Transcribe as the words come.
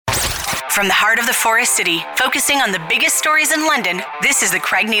From the heart of the Forest City, focusing on the biggest stories in London, this is the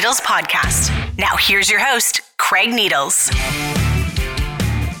Craig Needles Podcast. Now here's your host, Craig Needles.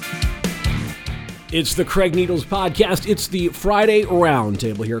 It's the Craig Needles Podcast. It's the Friday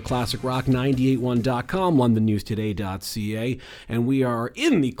Roundtable here at ClassicRock981.com, LondonNewsToday.ca, and we are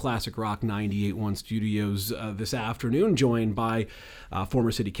in the Classic Rock 98.1 studios this afternoon, joined by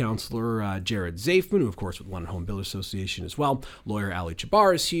former City Councillor Jared Zaifman, who of course with London Home Builders Association as well. Lawyer Ali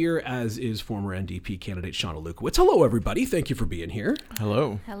Chahbar is here, as is former NDP candidate Shawna Lewkowitz. Hello, everybody. Thank you for being here.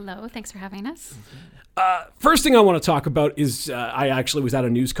 Hello. Hello. Thanks for having us. First thing I want to talk about is I actually was at a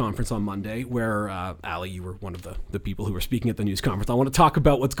news conference on Monday where, Ali, you were one of the people who were speaking at the news conference. I want to talk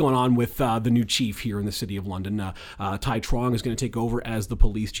about what's going on with the new chief here in the City of London. Ty Trong is going to take over as the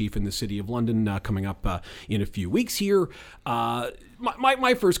police chief in the City of London coming up in a few weeks here.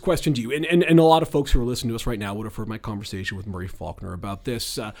 My first question to you, and a lot of folks who are listening to us right now would have heard my conversation with Murray Faulkner about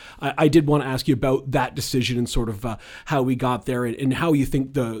this. I did want to ask you about that decision and sort of how we got there and how you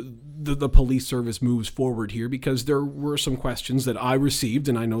think the police service moves forward here, because there were some questions that I received,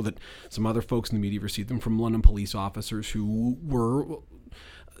 and I know that some other folks in the media received them from London police officers who were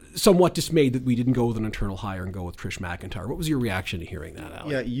somewhat dismayed that we didn't go with an internal hire and go with Trish McIntyre. What was your reaction to hearing that,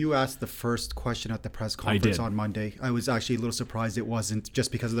 Ali? Yeah, you asked the first question at the press conference on Monday. I was actually a little surprised it wasn't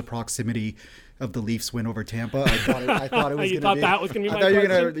just because of the proximity of the Leafs win over Tampa. I thought it was going to be. That was going to be my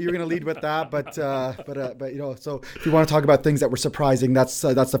question? You were going to lead with that, but you know, so if you want to talk about things that were surprising, that's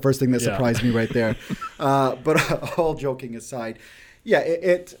the first thing that surprised me right there. But all joking aside, yeah,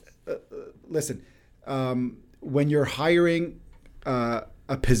 listen, when you're hiring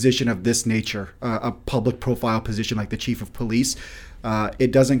a position of this nature, a public profile position like the chief of police,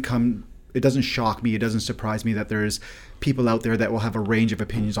 it doesn't shock me, it doesn't surprise me that there's people out there that will have a range of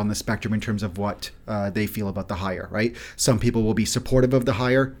opinions on the spectrum in terms of what they feel about the hire, right? Some people will be supportive of the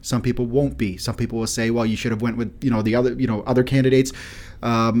hire, some people won't be. Some people will say, well, you should have went with the other candidates.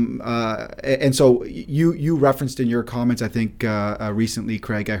 And so you referenced in your comments, I think recently,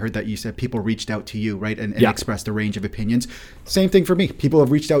 Craig, I heard that you said people reached out to you, right, and expressed a range of opinions. Same thing for me. People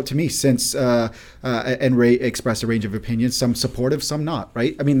have reached out to me since and expressed a range of opinions. Some supportive, some not,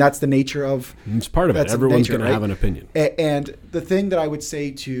 right? I mean, that's the nature of. It's part of it. Everyone's going to have an opinion. And the thing that I would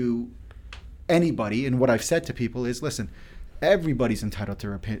say to anybody, and what I've said to people is, listen. Everybody's entitled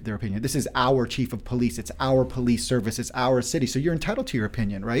to their opinion. This is our chief of police. It's our police service. It's our city. So you're entitled to your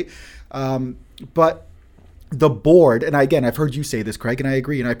opinion, right? But the board, and again, I've heard you say this, Craig, and I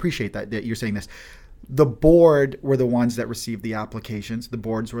agree, and I appreciate that you're saying this. The board were the ones that received the applications. The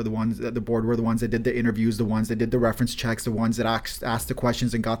board were the ones that did the interviews, the ones that did the reference checks, the ones that asked the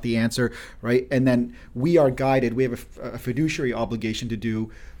questions and got the answer, right? And then we are guided. We have a fiduciary obligation to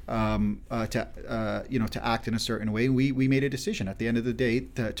do. To act in a certain way. We made a decision at the end of the day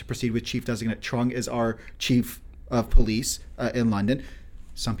to proceed with Chief Designate Chung as our chief of police in London.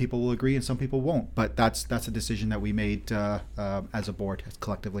 Some people will agree and some people won't, but that's a decision that we made as a board,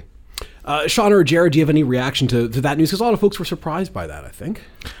 collectively. Shawna or Jared, do you have any reaction to that news? Because a lot of folks were surprised by that, I think.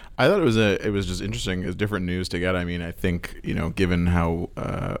 I thought it was just interesting. It was different news to get. I mean, I think, given how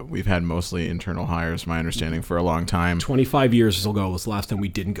we've had mostly internal hires, my understanding, for a long time. 25 years ago was the last time we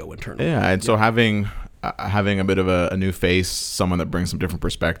didn't go internal. Yeah, and so having a bit of a new face, someone that brings some different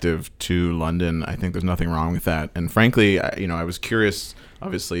perspective to London, I think there's nothing wrong with that. And frankly, I was curious.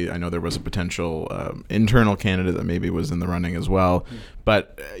 Obviously, I know there was a potential internal candidate that maybe was in the running as well.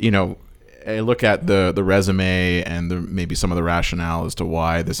 But, I look at the resume and maybe some of the rationale as to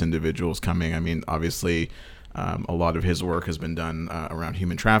why this individual is coming. I mean, obviously, a lot of his work has been done around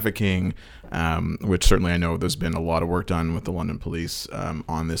human trafficking, which certainly I know there's been a lot of work done with the London police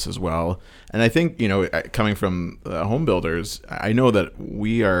on this as well. And I think, coming from home builders, I know that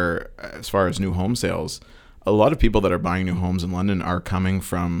we are, as far as new home sales, a lot of people that are buying new homes in London are coming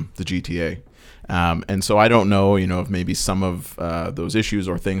from the GTA. And so I don't know, if maybe some of those issues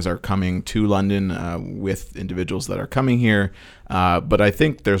or things are coming to London with individuals that are coming here. But I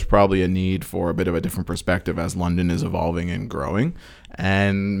think there's probably a need for a bit of a different perspective as London is evolving and growing.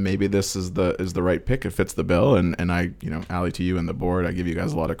 And maybe this is the right pick. It fits the bill. And I, Ali, to you and the board, I give you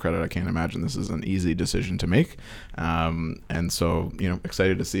guys a lot of credit. I can't imagine this is an easy decision to make. And so,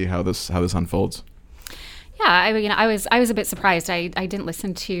 excited to see how this unfolds. I was a bit surprised. I didn't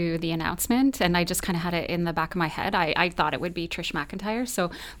listen to the announcement, and I just kind of had it in the back of my head. I thought it would be Trish McIntyre.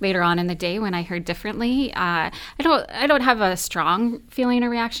 So later on in the day, when I heard differently, I don't have a strong feeling or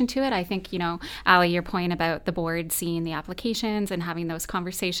reaction to it. I think, Ali, your point about the board seeing the applications and having those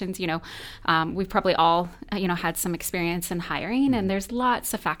conversations, we've probably all, had some experience in hiring, and there's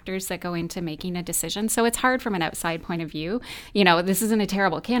lots of factors that go into making a decision. So it's hard from an outside point of view. This isn't a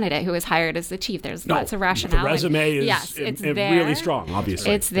terrible candidate who was hired as the chief. There's lots of rationale. The resume is it's really strong,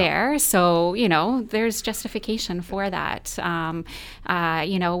 obviously. It's there. So, there's justification for that.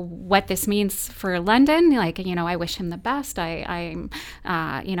 What this means for London, I wish him the best. I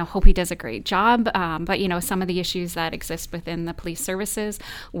hope he does a great job. But, some of the issues that exist within the police services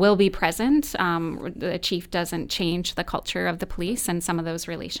will be present. The chief doesn't change the culture of the police and some of those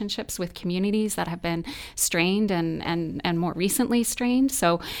relationships with communities that have been strained and more recently strained.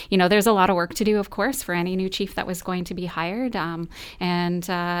 So, there's a lot of work to do, of course, for any new chief that was going to be hired. I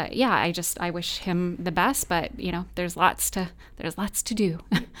wish him the best, but there's lots to do.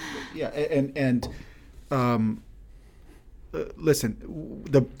 Listen,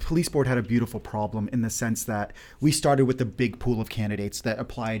 the police board had a beautiful problem in the sense that we started with a big pool of candidates that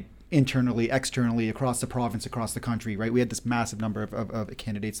applied internally, externally, across the province, across the country, right? We had this massive number of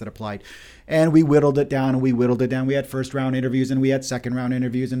candidates that applied, and we whittled it down and we whittled it down. We had first round interviews and we had second round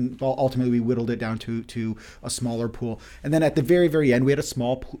interviews, and ultimately we whittled it down to a smaller pool. And then at the very, very end, we had a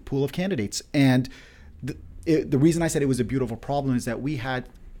small pool of candidates. And the reason I said it was a beautiful problem is that we had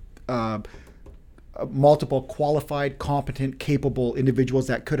multiple qualified, competent, capable individuals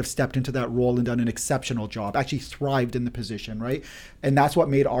that could have stepped into that role and done an exceptional job, actually thrived in the position, right? And that's what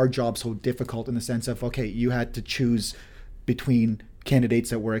made our job so difficult, in the sense of, okay, you had to choose between candidates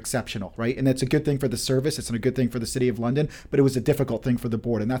that were exceptional, right? And it's a good thing for the service, it's a good thing for the City of London, but it was a difficult thing for the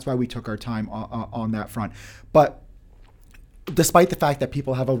board, and that's why we took our time on that front. But despite the fact that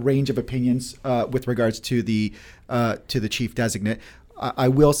people have a range of opinions with regards to the chief designate, I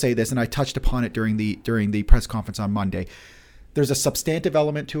will say this, and I touched upon it during the press conference on Monday. There's a substantive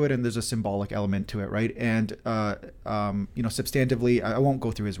element to it and there's a symbolic element to it, right? And substantively, I won't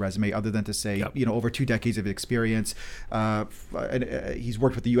go through his resume other than to say, over 2 decades of experience. He's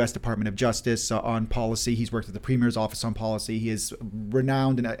worked with the U.S. Department of Justice on policy. He's worked at the Premier's Office on policy. He is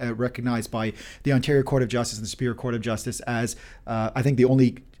renowned and recognized by the Ontario Court of Justice and the Superior Court of Justice as, I think, the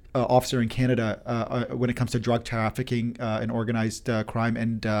only officer in Canada when it comes to drug trafficking and organized crime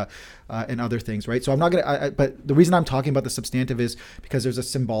and other things, right? So I'm not gonna. But the reason I'm talking about the substantive is because there's a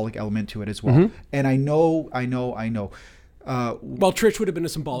symbolic element to it as well. Mm-hmm. And I know. Well, Trish would have been a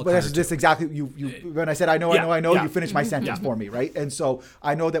symbolic. But that's just exactly you. When I said I know, you finished my sentence for me, right? And so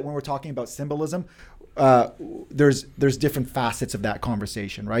I know that when we're talking about symbolism, there's different facets of that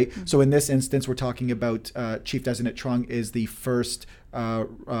conversation, right? Mm-hmm. So in this instance, we're talking about Chief Designate Chong is the first.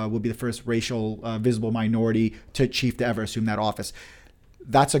 Will be the first racial visible minority chief to ever assume that office.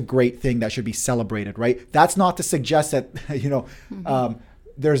 That's a great thing that should be celebrated, right? That's not to suggest that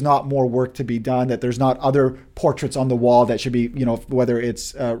there's not more work to be done, that there's not other portraits on the wall that should be, whether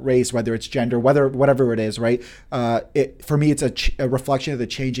it's race, whether it's gender, whatever it is, right? For me, it's a reflection of the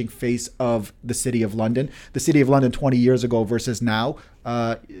changing face of the City of London. The City of London 20 years ago versus now,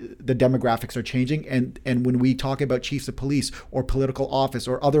 the demographics are changing. And when we talk about chiefs of police or political office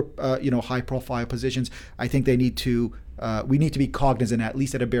or other, high profile positions, I think we need to be cognizant, at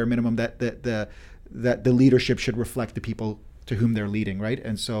least at a bare minimum, that the leadership should reflect the people to whom they're leading, right?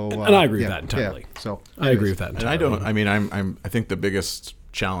 And so, and I agree with that entirely. Yeah, so I agree with that entirely. And I think the biggest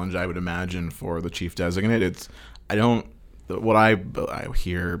challenge I would imagine for the chief designate, what I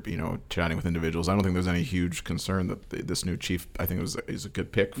hear, chatting with individuals, I don't think there's any huge concern that this new chief, I think is a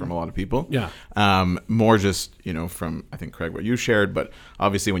good pick from a lot of people. Yeah. More just, from, I think, Craig, what you shared, but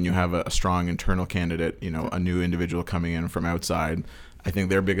obviously when you have a strong internal candidate, a new individual coming in from outside, I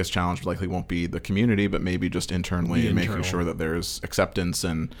think their biggest challenge likely won't be the community, but maybe just internally and making sure that there's acceptance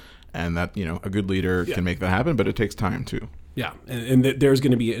and that, a good leader can make that happen, but it takes time too. Yeah. And there's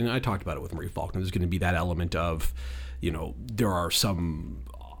going to be, and I talked about it with Marie Faulkner, there's going to be that element of, there are some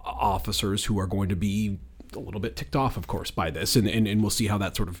officers who are going to be a little bit ticked off, of course, by this, and we'll see how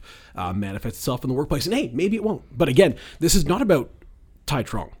that sort of manifests itself in the workplace. And hey, maybe it won't. But again, this is not about Tai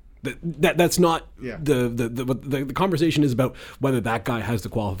Trong. That's not the conversation is about whether that guy has the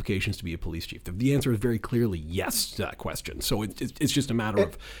qualifications to be a police chief. The answer is very clearly yes to that question. So it's just a matter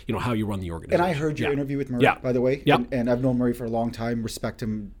of how you run the organization. And I heard your interview with Murray, by the way. Yeah. And I've known Murray for a long time, respect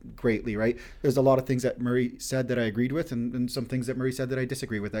him greatly, right? There's a lot of things that Murray said that I agreed with, and some things that Murray said that I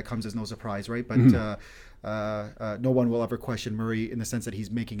disagree with. That comes as no surprise, right? But no one will ever question Murray in the sense that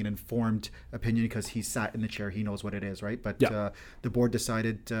he's making an informed opinion because he sat in the chair. He knows what it is, right? But the board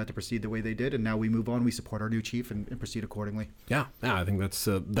decided to proceed the way they did, and now we move on. We support our new chief and proceed accordingly. Yeah, I think that's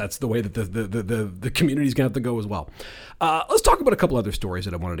the way that the community's going to have to go as well. Let's talk about a couple other stories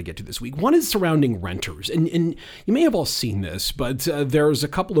that I wanted to get to this week. One is surrounding renters, and you may have all seen this, but there's a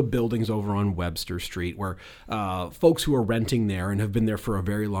couple of buildings over on Webster Street where folks who are renting there and have been there for a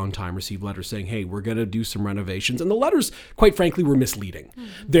very long time receive letters saying, hey, we're going to do some renovations. And the letters, quite frankly, were misleading.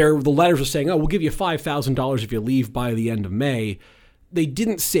 The letters are saying, oh, we'll give you $5,000 if you leave by the end of May. They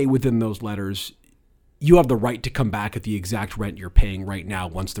didn't say within those letters, you have the right to come back at the exact rent you're paying right now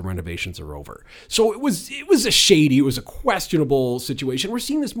once the renovations are over. So it was it was a questionable situation. We're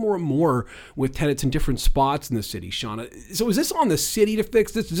seeing this more and more with tenants in different spots in the city, Shawna. So is this on the city to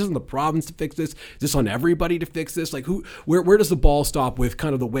fix this? Is this on the province to fix this? Is this on everybody to fix this? Like where does the ball stop with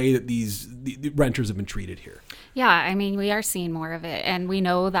kind of the way that the renters have been treated here? Yeah, I mean, we are seeing more of it. And we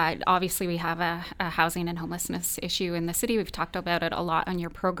know that obviously we have a housing and homelessness issue in the city. We've talked about it a lot on your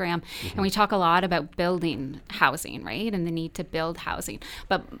program. And we talk a lot about building housing, right? And the need to build housing.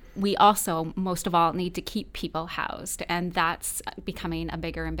 But we also, most of all, need to keep people housed. And that's becoming a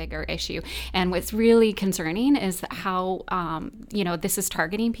bigger and bigger issue. And what's really concerning is how, this is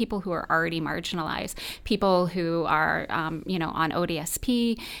targeting people who are already marginalized, people who are, on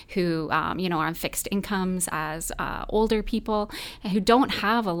ODSP, who, are on fixed incomes as older people who don't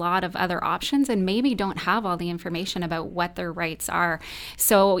have a lot of other options and maybe don't have all the information about what their rights are.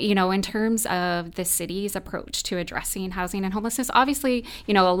 So, in terms of the city's approach to addressing housing and homelessness, obviously,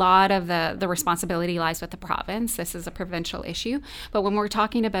 a lot of the responsibility lies with the province. This is a provincial issue. But when we're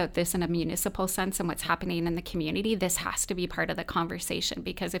talking about this in a municipal sense and what's happening in the community, this has to be part of the conversation,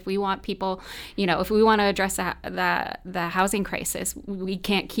 because if we want people, if we want to address the housing crisis, we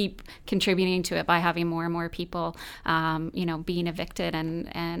can't keep contributing to it by having more and more people being evicted,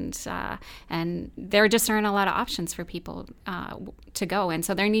 and there just aren't a lot of options for people to go. And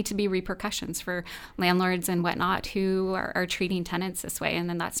so there need to be repercussions for landlords and whatnot who are treating tenants this way, and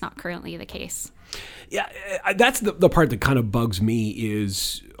then that's not currently the case. Yeah, that's the part that kind of bugs me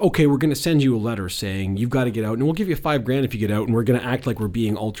is, okay, we're going to send you a letter saying you've got to get out, and we'll give you $5,000 if you get out, and we're going to act like we're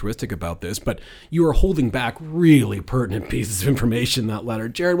being altruistic about this, but you are holding back really pertinent pieces of information in that letter.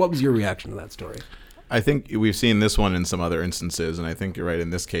 Jared, what was your reaction to that story? I think we've seen this one in some other instances, and I think you're right.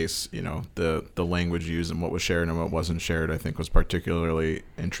 In this case, the language used and what was shared and what wasn't shared, I think was particularly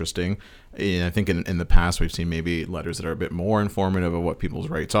interesting. And I think in the past we've seen maybe letters that are a bit more informative of what people's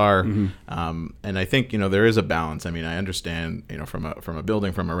rights are. Mm-hmm. And I think there is a balance. I mean, I understand from a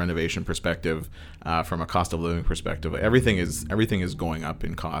building, from a renovation perspective, from a cost of living perspective, everything is going up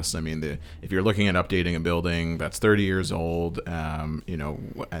in costs. I mean, if you're looking at updating a building that's 30 years old,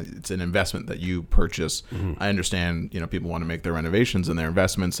 it's an investment that you purchase. Mm-hmm. I understand people want to make their renovations and their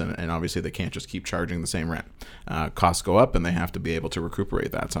investments, and obviously they can't just keep charging the same rent. Costs go up, and they have to be able to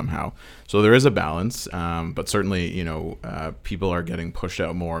recuperate that somehow. So there is a balance, but certainly, people are getting pushed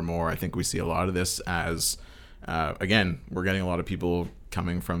out more and more. I think we see a lot of this as, again, we're getting a lot of people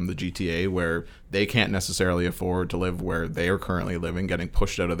coming from the GTA where they can't necessarily afford to live where they are currently living, getting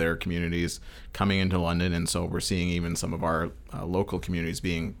pushed out of their communities, coming into London. And so we're seeing even some of our local communities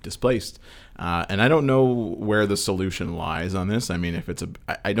being displaced. And I don't know where the solution lies on this. I mean,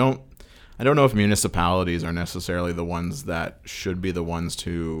 I don't know if municipalities are necessarily the ones that should be the ones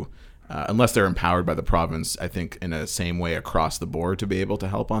to, unless they're empowered by the province, I think in a same way across the board to be able to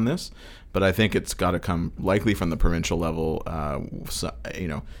help on this. But I think it's got to come likely from the provincial level,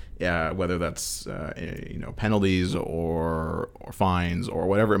 whether that's penalties or fines or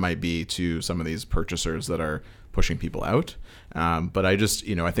whatever it might be to some of these purchasers that are pushing people out. But I just,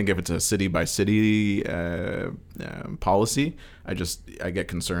 I think if it's a city by city policy, I get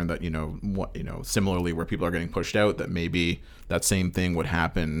concerned that, similarly where people are getting pushed out, that maybe that same thing would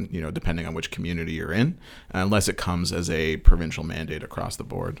happen, depending on which community you're in, unless it comes as a provincial mandate across the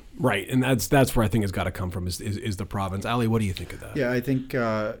board. Right. And that's where I think it's got to come from is the province. Ali, what do you think of that? Yeah, I think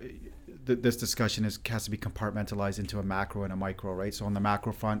this discussion has to be compartmentalized into a macro and a micro, right? So on the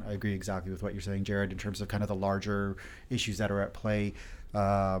macro front, I agree exactly with what you're saying, Jared, in terms of kind of the larger issues that are at play.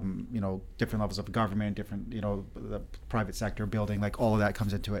 Different levels of government, different, the private sector building, like all of that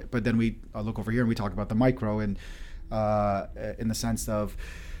comes into it. But then we look over here and we talk about the micro, and in the sense of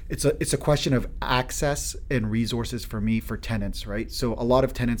it's a question of access and resources for tenants, right? So a lot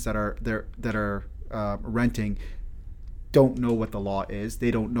of tenants that are renting, don't know what the law is.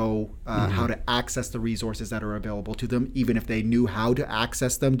 They don't know how to access the resources that are available to them. Even if they knew how to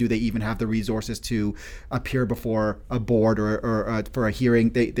access them, do they even have the resources to appear before a board or for a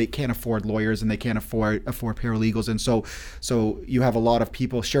hearing? They can't afford lawyers, and they can't afford paralegals. And so you have a lot of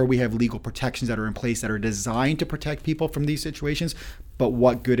people. Sure, we have legal protections that are in place that are designed to protect people from these situations. But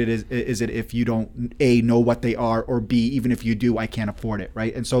what good is it if you don't A, know what they are, or B, even if you do, I can't afford it,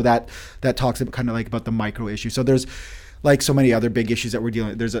 right? And so that talks about kind of like about the micro issue. So there's, like so many other big issues that we're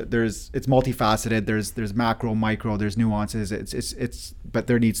dealing with, it's multifaceted. There's macro, micro, there's nuances. It's but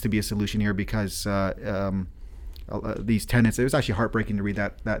there needs to be a solution here, because these tenants. It was actually heartbreaking to read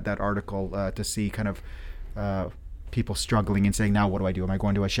that article, to see kind of people struggling and saying, now what do I do? Am I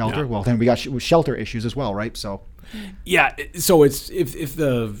going to a shelter? Yeah. Well, then we got shelter issues as well, right? So yeah. So it's if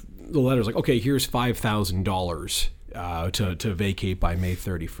the letter's like, okay, here's $5,000 to vacate by May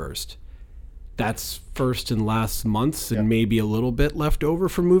 31st. That's first and last months, and maybe a little bit left over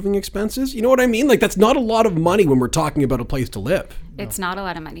for moving expenses. You know what I mean? Like, that's not a lot of money when we're talking about a place to live. It's not a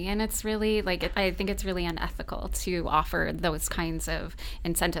lot of money, and it's really I think it's really unethical to offer those kinds of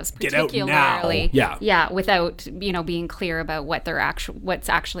incentives, particularly without being clear about what what's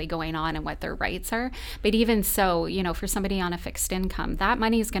actually going on and what their rights are. But even so, for somebody on a fixed income, that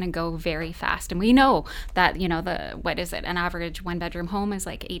money is going to go very fast, and we know that what is it? An average 1-bedroom home is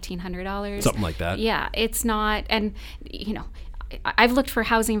like $1,800, something like that. Yeah, it's not, and I've looked for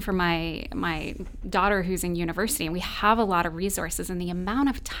housing for my daughter who's in university, and we have a lot of resources, and the amount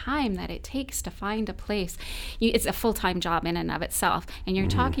of time that it takes to find a place, it's a full-time job in and of itself. And you're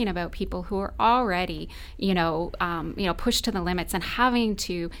talking about people who are already, pushed to the limits and having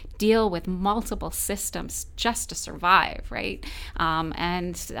to deal with multiple systems just to survive, right?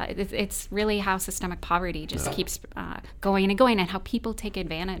 And it's really how systemic poverty just keeps going and going, and how people take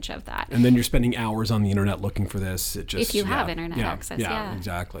advantage of that. And then you're spending hours on the internet looking for this. It just, if you have internet access. Yeah,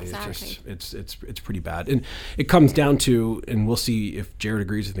 exactly. It's pretty bad. And it comes down to, and we'll see if Jared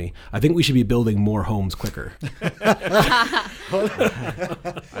agrees with me, I think we should be building more homes quicker. I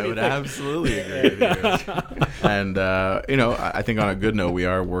would absolutely agree with you. And, I think on a good note, we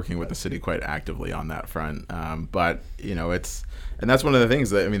are working with the city quite actively on that front. But, and that's one of the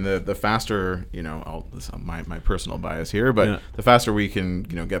things that, the faster, my personal bias here, but the faster we can,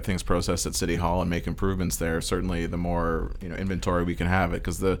 get things processed at City Hall and make improvements there, certainly the more, inventory we can have it.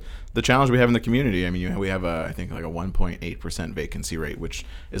 Because the challenge we have in the community, we have I think like a 1.8% vacancy rate, which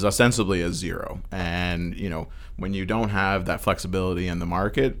is ostensibly a zero. And, when you don't have that flexibility in the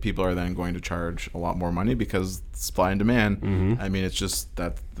market, people are then going to charge a lot more money because supply and demand. Mm-hmm. It's just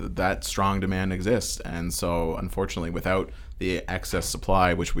that strong demand exists. And so unfortunately, without the excess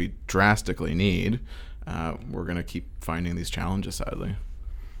supply, which we drastically need, we're going to keep finding these challenges, sadly.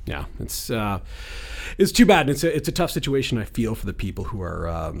 Yeah, it's too bad. It's a tough situation, I feel, for the people who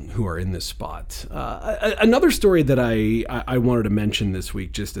are in this spot. Another story that I wanted to mention this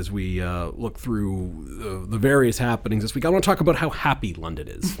week, just as we look through the various happenings this week, I want to talk about how happy London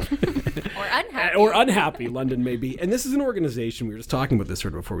is. Or unhappy London may be. And this is an organization, we were just talking about this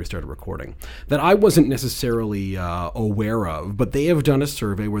sort of before we started recording, that I wasn't necessarily aware of, but they have done a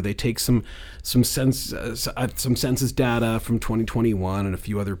survey where they take some census data from 2021 and a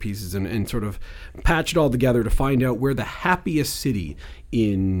few other pieces and sort of patch it all together to find out where the happiest city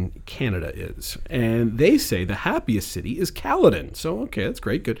in Canada is. And they say the happiest city is Caledon. So, okay, that's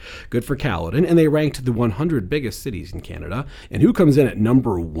great. Good for Caledon. And they ranked the 100 biggest cities in Canada. And who comes in at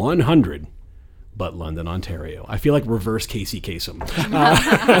number 100? But London, Ontario. I feel like reverse Casey Kasem.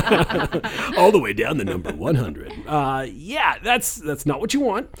 All the way down to number 100. That's not what you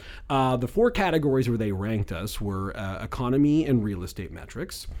want. The 4 categories where they ranked us were economy and real estate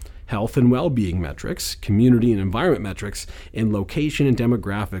metrics, health and well-being metrics, community and environment metrics, and location and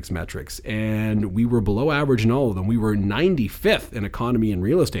demographics metrics. And we were below average in all of them. We were 95th in economy and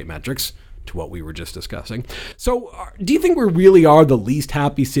real estate metrics, to what we were just discussing. So do you think we really are the least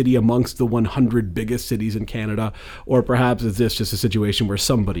happy city amongst the 100 biggest cities in Canada? Or perhaps is this just a situation where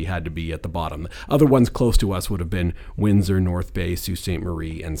somebody had to be at the bottom? Other ones close to us would have been Windsor, North Bay, Sault Ste.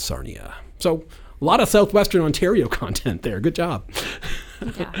 Marie, and Sarnia. So a lot of southwestern Ontario content there. Good job.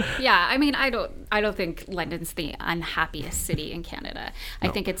 Yeah. I don't think London's the unhappiest city in Canada. No.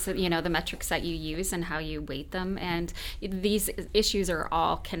 I think it's, the metrics that you use and how you weight them. And these issues are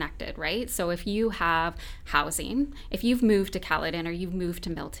all connected, right? So if you have housing, if you've moved to Caledon or you've moved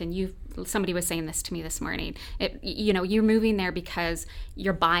to Milton, you've somebody was saying this to me this morning. You're moving there because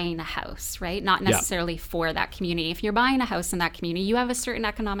you're buying a house, right? Not necessarily for that community. If you're buying a house in that community, you have a certain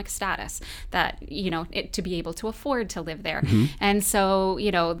economic status that, to be able to afford to live there. And so,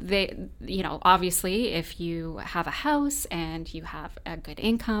 obviously if you have a house and you have a good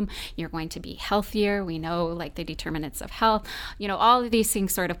income, you're going to be healthier. We know like the determinants of health, all of these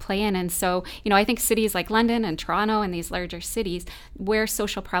things sort of play in. And so, I think cities like London and Toronto and these larger cities where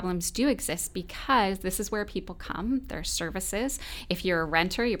social problems do exist, because this is where people come. There's services. If you're a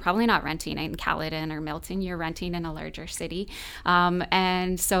renter, you're probably not renting in Caledon or Milton. You're renting in a larger city.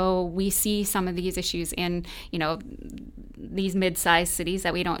 And so we see some of these issues in, these mid-sized cities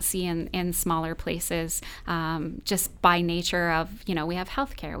that we don't see in smaller places, just by nature of, we have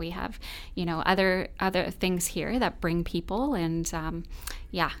healthcare, we have, other things here that bring people. And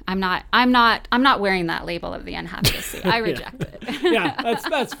I'm not wearing that label of the unhappiest city. I reject it. Yeah,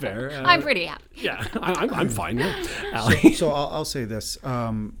 that's fair. I'm pretty happy. Yeah, I'm fine. Yeah. Ali? So I'll say this.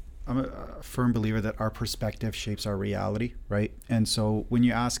 I'm a firm believer that our perspective shapes our reality, right? And so when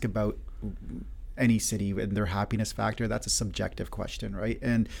you ask about any city and their happiness factor, that's a subjective question, right?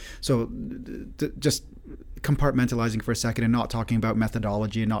 And so just compartmentalizing for a second and not talking about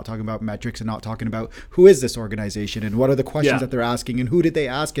methodology and not talking about metrics and not talking about who is this organization and what are the questions that they're asking and who did they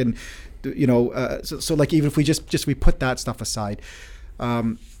ask, and so like even if we put that stuff aside,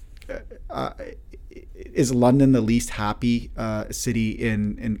 is London the least happy city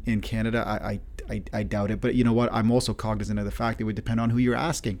in Canada? I doubt it, but you know what? I'm also cognizant of the fact that it would depend on who you're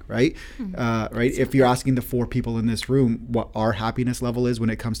asking, right? Right. If you're asking the 4 people in this room what our happiness level is when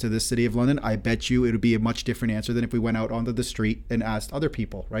it comes to this city of London, I bet you it would be a much different answer than if we went out onto the street and asked other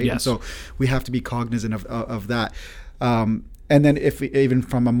people, right? Yes. And so we have to be cognizant of that. And then if even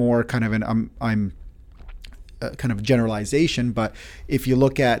from a more kind of I'm kind of generalization, but if you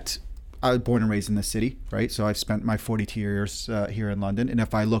look at, I was born and raised in the city, right? So I've spent my 42 years here in London. And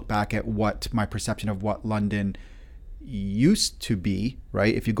if I look back at what my perception of what London used to be,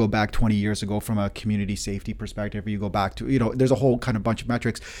 right? If you go back 20 years ago from a community safety perspective, or you go back to, there's a whole kind of bunch of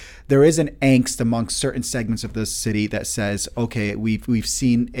metrics. There is an angst amongst certain segments of the city that says, okay, we've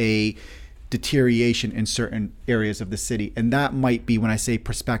seen a deterioration in certain areas of the city. And that might be when I say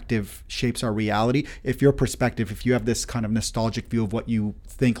perspective shapes our reality. If your perspective, if you have this kind of nostalgic view of what you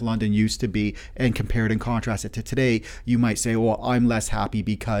think London used to be and compare it and contrast it to today, you might say, well, I'm less happy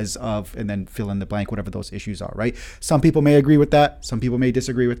because of, and then fill in the blank, whatever those issues are, right? Some people may agree with that. Some people may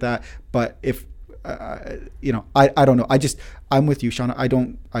disagree with that. But if, I don't know. I'm with you, Shawna. I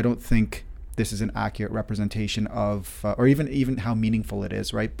don't think this is an accurate representation of, or even how meaningful it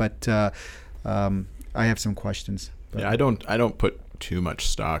is, right? But I have some questions. Yeah, I don't put too much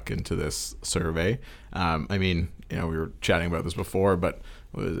stock into this survey. I mean, we were chatting about this before, but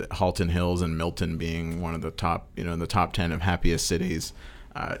Halton Hills and Milton being one of the top, in the top 10 of happiest cities.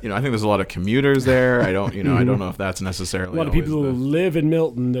 I think there's a lot of commuters there. I don't know if that's necessarily a lot of people who live in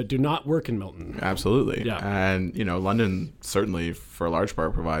Milton that do not work in Milton. Absolutely. Yeah. And, London certainly for a large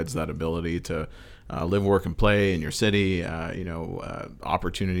part provides that ability to live, work, and play in your city,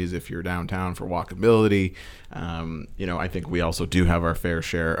 opportunities if you're downtown for walkability. I think we also do have our fair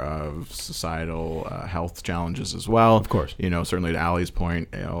share of societal health challenges as well. Of course. Certainly to Ali's point,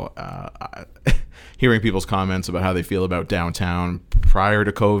 hearing people's comments about how they feel about downtown prior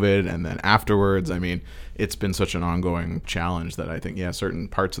to COVID and then afterwards, I mean, it's been such an ongoing challenge that I think, certain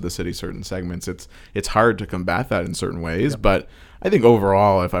parts of the city, certain segments, it's hard to combat that in certain ways. Yep. But I think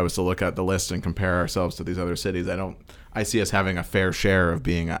overall, if I was to look at the list and compare ourselves to these other cities, I see us having a fair share of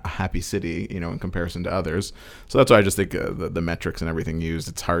being a happy city, in comparison to others. So that's why I just think the metrics and everything used,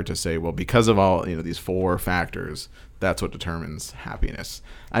 it's hard to say, well, because of all, these 4 factors, that's what determines happiness.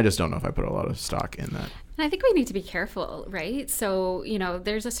 I just don't know if I put a lot of stock in that. And I think we need to be careful, right? So,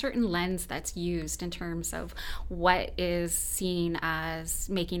 there's a certain lens that's used in terms of what is seen as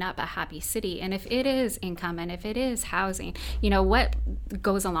making up a happy city. And if it is income and if it is housing, what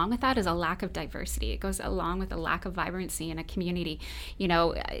goes along with that is a lack of diversity. It goes along with a lack of vibrancy in a community.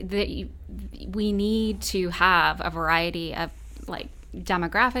 We need to have a variety of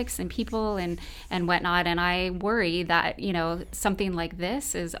demographics and people and whatnot, and I worry that something like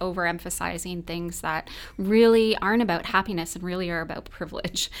this is overemphasizing things that really aren't about happiness and really are about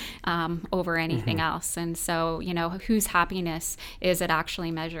privilege over anything else. And so whose happiness is it actually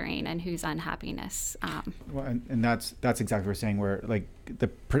measuring and whose unhappiness? Well, and that's exactly what we're saying, where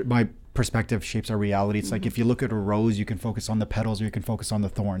my perspective shapes our reality. It's like if you look at a rose, you can focus on the petals or you can focus on the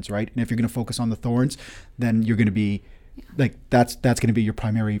thorns, right? And if you're going to focus on the thorns, then you're going to be that's going to be your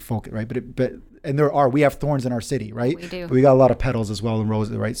primary focus, right? But and we have thorns in our city, right? We do. But we got a lot of petals as well and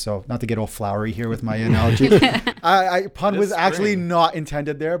roses, right? So not to get all flowery here with my analogy. Pun was actually not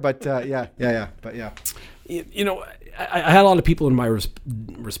intended there, but but yeah. You know, I had a lot of people in my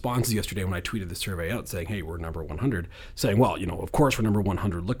responses yesterday when I tweeted the survey out saying, hey, we're number 100, saying, well, you know, of course we're number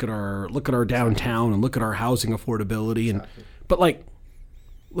 100. Look at our downtown and look at our housing affordability. Exactly. But like,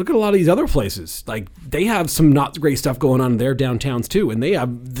 look at a lot of these other places. Like, they have some not great stuff going on in their downtowns too, and they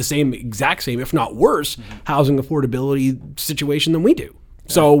have the exact same, if not worse, housing affordability situation than we do.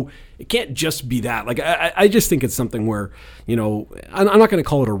 Yeah. So it can't just be that. Like, I just think it's something where, you know, I'm not going to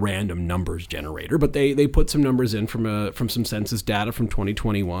call it a random numbers generator, but they put some numbers in from some census data from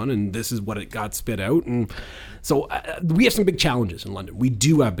 2021, and this is what it got spit out. And so we have some big challenges in London. We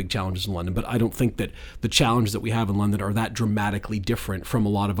do have big challenges in London, but I don't think that the challenges that we have in London are that dramatically different from a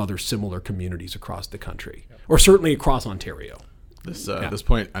lot of other similar communities across the country, or certainly across Ontario. This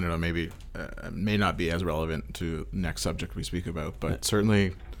point, I don't know, maybe may not be as relevant to next subject we speak about, but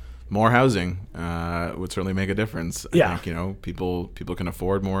certainly more housing would certainly make a difference. I think, you know, people can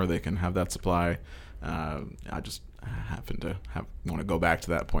afford more, they can have that supply. I just happen to want to go back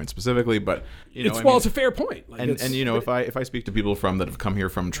to that point specifically, but you know, it's a fair point. Like, and you know, if I speak to people that have come here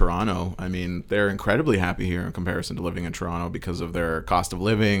from Toronto, I mean, they're incredibly happy here in comparison to living in Toronto because of their cost of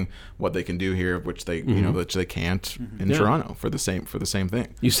living, what they can do here, which they you know, which they can't in Toronto for the same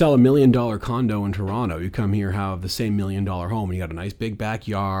thing. You sell $1 million condo in Toronto, you come here, have the same $1 million home, and you got a nice big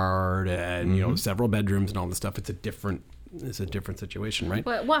backyard and you know, several bedrooms and all this stuff. It's a different situation, right?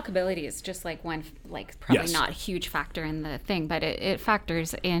 But walkability is just like one, like probably not a huge factor in the thing, but it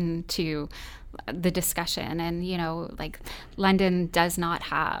factors into the discussion. And, you know, like London does not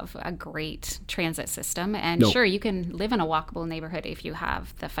have a great transit system. And sure, you can live in a walkable neighborhood if you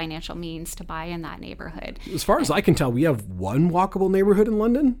have the financial means to buy in that neighborhood. As far as I can tell, we have one walkable neighborhood in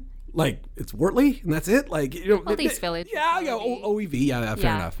London. Like, it's Wortley, and that's it. Like, you know, East Village. Yeah, OEV.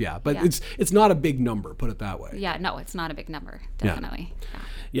 Fair enough. Yeah, but it's not a big number. Put it that way. Yeah, no, it's not a big number. Definitely.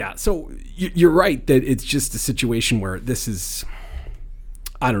 Yeah. So you're right that it's just a situation where this is.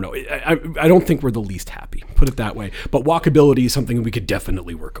 I don't know. I don't think we're the least happy. Put it that way. But walkability is something we could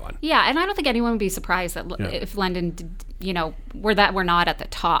definitely work on. Yeah, and I don't think anyone would be surprised that if London, you know, we're not at the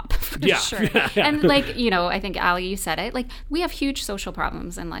top for sure. Yeah. And like, you know, I think Ali, you said it. Like, we have huge social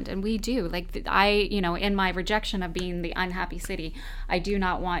problems in London. We do. Like, you know, in my rejection of being the unhappy city, I do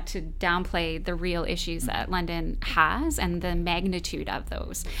not want to downplay the real issues that London has and the magnitude of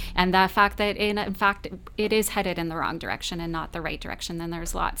those, and the fact that in fact it is headed in the wrong direction and not the right direction. Then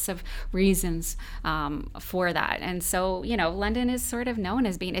there's lots of reasons for that. And so, you know, London is sort of known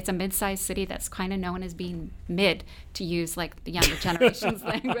as being, it's a mid-sized city that's kind of known as being mid, to use like the younger generation's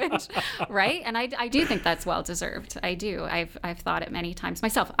language, right? And I do think that's well deserved. I do. I've thought it many times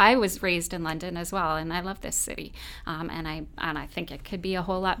myself. I was raised in London as well, and I love this city. And I think it could be a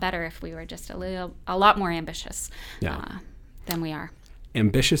whole lot better if we were just a lot more ambitious than we are.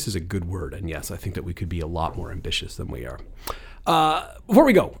 Ambitious is a good word, and yes, I think that we could be a lot more ambitious than we are. Before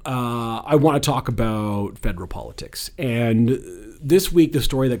we go, I want to talk about federal politics. And this week, the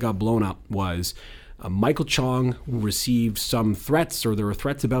story that got blown up was Michael Chong received some threats, or there were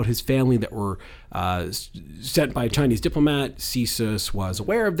threats about his family that were sent by a Chinese diplomat. CSIS was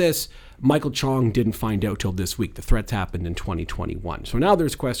aware of this. Michael Chong didn't find out till this week. The threats happened in 2021. So now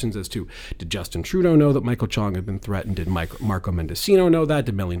there's questions as to, did Justin Trudeau know that Michael Chong had been threatened? Did Marco Mendocino know that?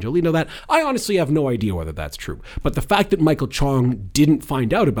 Did Melanie Jolie know that? I honestly have no idea whether that's true. But the fact that Michael Chong didn't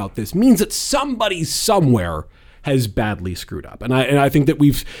find out about this means that somebody somewhere has badly screwed up. And I think that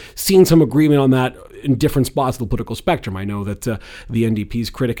we've seen some agreement on that in different spots of the political spectrum. I know that the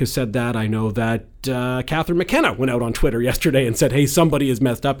NDP's critic has said that. I know that Catherine McKenna went out on Twitter yesterday and said, hey, somebody is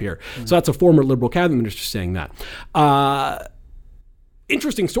messed up here. Mm-hmm. So that's a former Liberal cabinet minister saying that.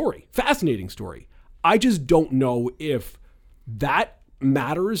 Interesting story. Fascinating story. I just don't know if that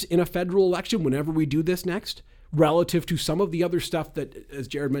matters in a federal election whenever we do this next, relative to some of the other stuff that, as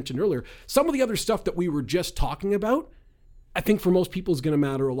Jared mentioned earlier, some of the other stuff that we were just talking about, I think for most people is going to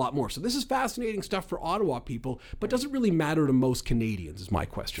matter a lot more. So this is fascinating stuff for Ottawa people, but does it really matter to most Canadians is my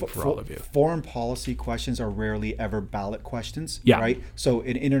question for all of you. Foreign policy questions are rarely ever ballot questions, right? So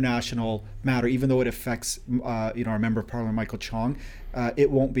in international matter, even though it affects, our Member of Parliament, Michael Chong, it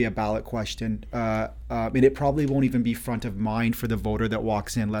won't be a ballot question. And it probably won't even be front of mind for the voter that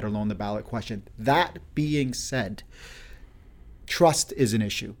walks in, let alone the ballot question. That being said, trust is an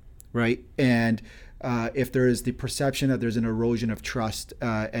issue, right? And if there is the perception that there's an erosion of trust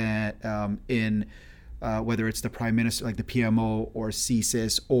in whether it's the Prime Minister, like the PMO or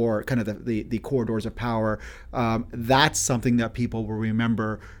CSIS, or kind of the corridors of power, that's something that people will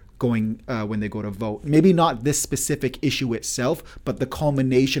remember going when they go to vote. Maybe not this specific issue itself, but the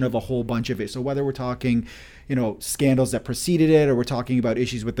culmination of a whole bunch of it. So whether we're talking, scandals that preceded it, or we're talking about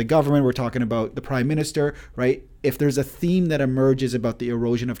issues with the government, we're talking about the prime minister, right? If there's a theme that emerges about the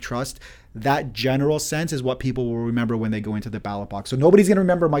erosion of trust, that general sense is what people will remember when they go into the ballot box. So nobody's going to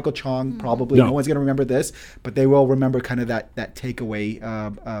remember Michael Chong, probably. No one's going to remember this, but they will remember kind of that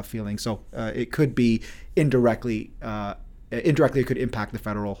takeaway feeling. So it could be indirectly it could impact the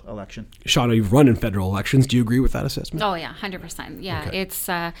federal election. Shawna, you've run in federal elections. Do you agree with that assessment? Oh, yeah, 100%. Yeah, okay. It's,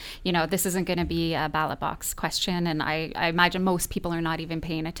 this isn't going to be a ballot box question, and I imagine most people are not even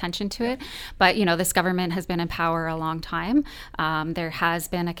paying attention to it. But, this government has been in power a long time. There has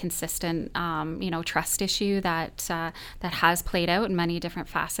been a consistent, trust issue that has played out in many different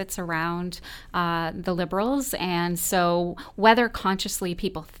facets around the Liberals. And so whether consciously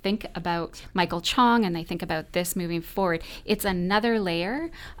people think about Michael Chong and they think about this moving forward, it's another layer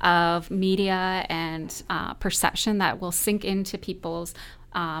of media and perception that will sink into people's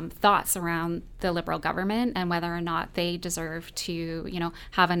thoughts around the Liberal government and whether or not they deserve to,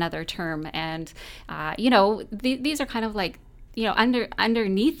 have another term. And, these are kind of like,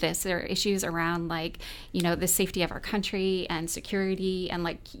 underneath this, there are issues around the safety of our country and security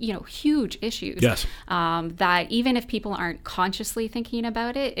and huge issues. Yes. That even if people aren't consciously thinking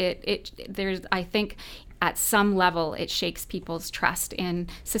about there's, I think, at some level, it shakes people's trust in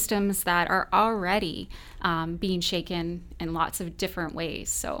systems that are already being shaken in lots of different ways.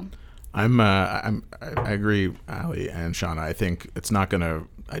 So, I agree, Ali and Shawna.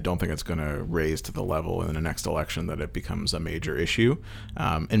 I don't think it's gonna raise to the level in the next election that it becomes a major issue.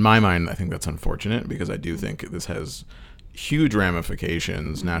 In my mind, I think that's unfortunate because I do think this has huge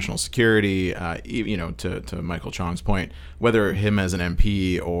ramifications, national security, to Michael Chong's point, whether him as an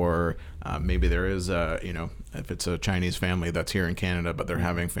MP or maybe there is, if it's a Chinese family that's here in Canada, but they're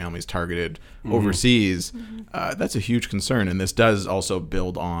having families targeted overseas, that's a huge concern. And this does also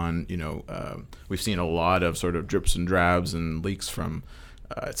build on, we've seen a lot of sort of drips and drabs and leaks from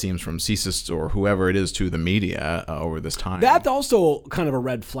it seems from CSIS or whoever it is to the media over this time. That's also kind of a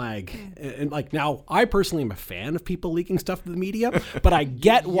red flag. And now, I personally am a fan of people leaking stuff to the media, but I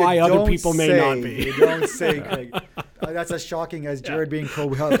get why other people may not be. You don't say, Craig. That's as shocking as Jared being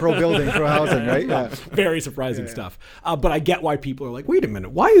pro-building, pro-housing, right? Yeah. Very surprising stuff. But I get why people are like, wait a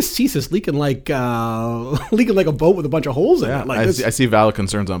minute, why is CSIS leaking like a boat with a bunch of holes in it? I see valid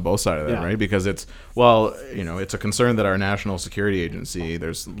concerns on both sides of that, right? Because it's a concern that our national security agency,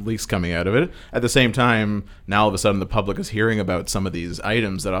 there's leaks coming out of it. At the same time, now all of a sudden the public is hearing about some of these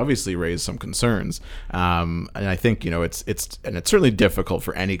items that obviously raise some concerns. And I think, it's certainly difficult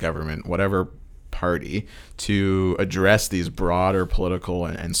for any government, whatever party, to address these broader political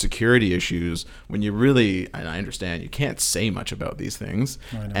and security issues when you really, and I understand, you can't say much about these things.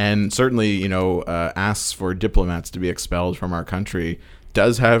 And certainly, asks for diplomats to be expelled from our country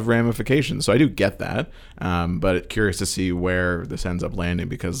does have ramifications. So I do get that, but curious to see where this ends up landing,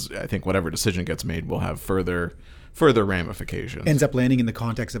 because I think whatever decision gets made will have further ramifications. Ends up landing in the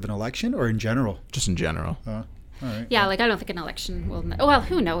context of an election or in general? Just in general. All right. Yeah, I don't think an election will. Well,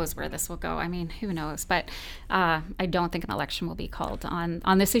 who knows where this will go? I mean, who knows? But I don't think an election will be called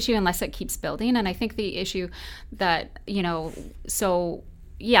on this issue unless it keeps building. And I think the issue that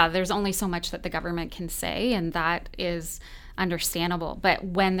there's only so much that the government can say, and that is understandable. But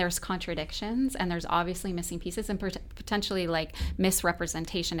when there's contradictions and there's obviously missing pieces and potentially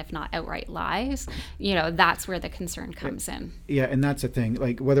misrepresentation, if not outright lies, that's where the concern comes in. Yeah, and that's the thing.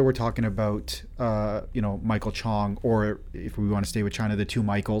 Whether we're talking about Michael Chong, or if we want to stay with China, the two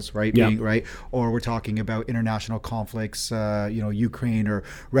Michaels, right? Yeah. Right, or we're talking about international conflicts, Ukraine, or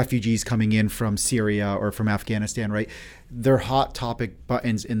refugees coming in from Syria or from Afghanistan, right? They're hot topic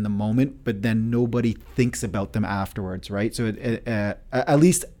buttons in the moment, but then nobody thinks about them afterwards, right? So at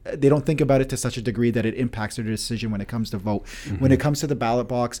least they don't think about it to such a degree that it impacts their decision when it comes to vote. When it comes to the ballot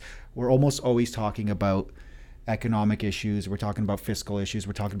box, we're almost always talking about economic issues. We're talking about fiscal issues.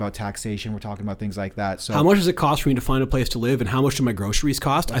 We're talking about taxation. We're talking about things like that. So, how much does it cost for me to find a place to live, and how much do my groceries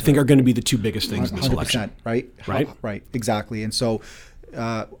cost? I think are going to be the two biggest things in this election. Right? Right. Exactly. And so,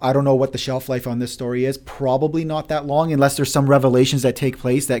 I don't know what the shelf life on this story is. Probably not that long, unless there's some revelations that take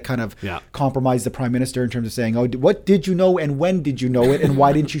place that kind of compromise the prime minister in terms of saying, "Oh, what did you know, and when did you know it, and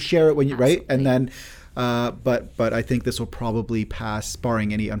why didn't you share it when you right?" And then, but I think this will probably pass,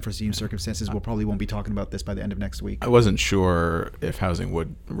 barring any unforeseen circumstances. We probably won't be talking about this by the end of next week. I wasn't sure if housing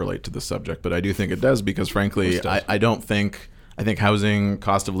would relate to the subject, but I do think it does, because frankly, I think housing,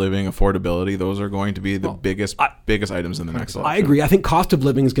 cost of living, affordability, those are going to be the biggest items in the next election. I agree. I think cost of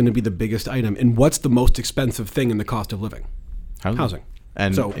living is going to be the biggest item. And what's the most expensive thing in the cost of living? Housing.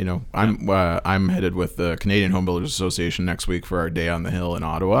 And I'm headed with the Canadian Home Builders Association next week for our Day on the Hill in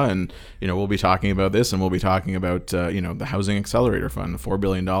Ottawa, and we'll be talking about this, and we'll be talking about the Housing Accelerator Fund, the $4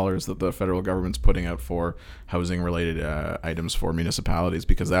 billion that the federal government's putting out for housing related items for municipalities,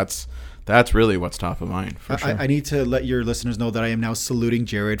 because that's really what's top of mind for sure. I need to let your listeners know that I am now saluting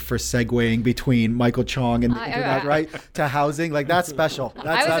Jared for segueing between Michael Chong and the internet, right, to housing. Like, that's special.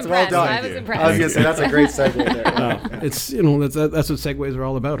 That's well done. I was impressed. I was going to say that's a great segue there. It's that's what segues are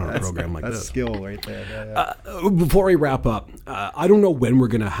all about on a program like this. That's skill right there. Before we wrap up, I don't know when we're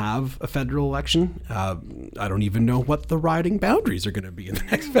going to have a federal election. I don't even know what the riding boundaries are going to be in the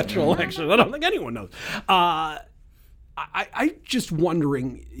next federal election. I don't think anyone knows. I just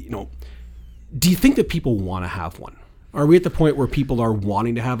wondering, do you think that people want to have one? Are we at the point where people are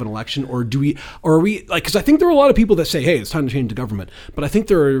wanting to have an election, or are we like, because I think there are a lot of people that say, hey, it's time to change the government. But I think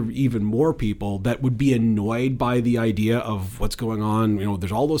there are even more people that would be annoyed by the idea of what's going on.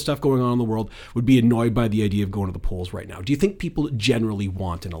 There's all those stuff going on in the world, would be annoyed by the idea of going to the polls right now. Do you think people generally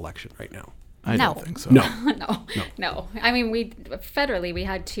want an election right now? I don't think so. No. I mean, federally, we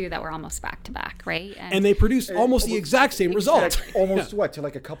had two that were almost back to back, right? And they produced almost the exact same result. Almost to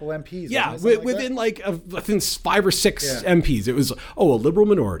like a couple MPs? Yeah, within within 5 or 6 MPs. It was, a liberal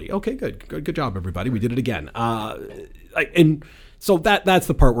minority. Okay, good job, everybody. We did it again. And so that's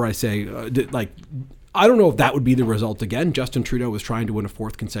the part where I say, I don't know if that would be the result again. Justin Trudeau was trying to win a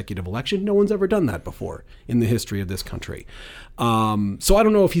 4th consecutive election. No one's ever done that before in the history of this country. So I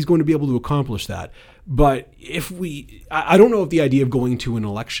don't know if he's going to be able to accomplish that. But I don't know if the idea of going to an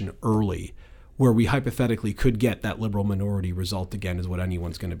election early, where we hypothetically could get that liberal minority result again, is what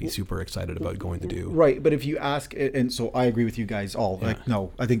anyone's going to be super excited about going to do. Right, but if you ask, and so I agree with you guys all,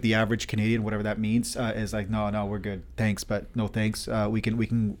 no, I think the average Canadian, whatever that means, is like, no, we're good, thanks, but no thanks. We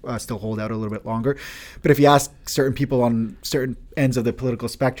can still hold out a little bit longer. But if you ask certain people on certain ends of the political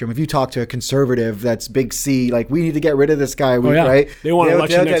spectrum, if you talk to a conservative that's big C, like, we need to get rid of this guy, right? They want an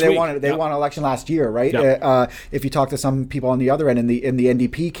election next week. They want an election last year, right? If you talk to some people on the other end in the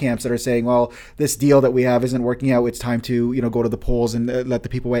NDP camps that are saying, well, this deal that we have isn't working out, it's time to go to the polls and let the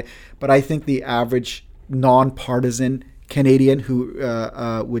people weigh. But I think the average non-partisan Canadian who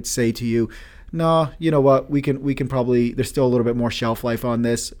would say to you, no, you know what, we can probably, there's still a little bit more shelf life on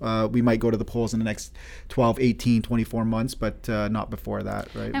this. We might go to the polls in the next 12, 18, 24 months, but not before that,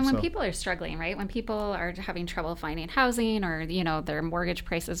 right? And when people are struggling, right? When people are having trouble finding housing, or, their mortgage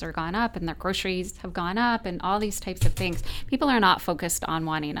prices are gone up and their groceries have gone up and all these types of things, people are not focused on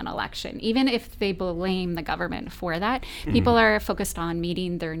wanting an election. Even if they blame the government for that, people are focused on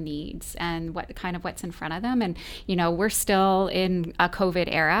meeting their needs and what's in front of them. And, we're still in a COVID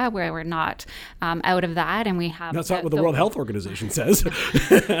era where we're not out of that, and we have that's not what the World Health Organization says.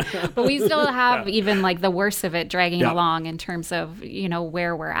 But we still have even the worst of it dragging along in terms of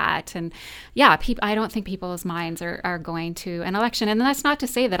where we're at. And I don't think people's minds are going to an election. And that's not to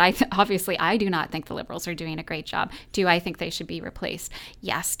say that obviously I do not think the Liberals are doing a great job. Do I think they should be replaced?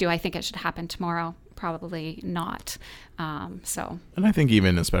 Yes. Do I think it should happen tomorrow? Probably not. And I think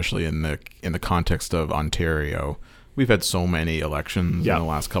even especially in the context of Ontario, we've had so many elections in the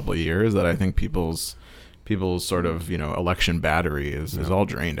last couple of years that I think people's sort of election battery is all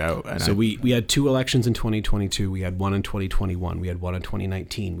drained out. And so we had 2 elections in 2022. We had 1 in 2021. We had 1 in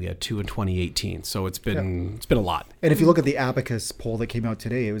 2019. We had 2 in 2018. So it's been a lot. And if you look at the Abacus poll that came out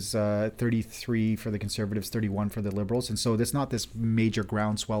today, it was 33 for the Conservatives, 31 for the Liberals. And so there's not this major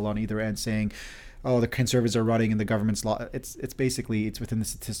groundswell on either end saying, oh, the Conservatives are running and the government's law. It's basically, it's within the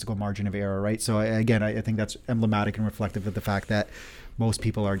statistical margin of error, right? So again, I think that's emblematic and reflective of the fact that most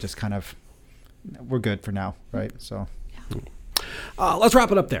people are just kind of, we're good for now, right? So let's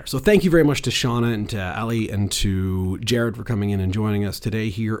wrap it up there. So thank you very much to Shawna and to Ali and to Jared for coming in and joining us today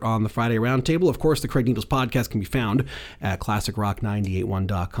here on the Friday Roundtable. Of course, the Craig Needles podcast can be found at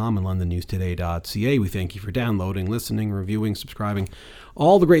classicrock981.com and londonnewstoday.ca. We thank you for downloading, listening, reviewing, subscribing,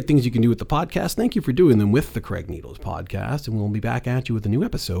 all the great things you can do with the podcast. Thank you for doing them with the Craig Needles podcast, and we'll be back at you with a new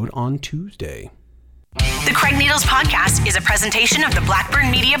episode on Tuesday. The Craig Needles podcast is a presentation of the Blackburn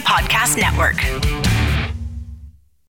Media Podcast Network.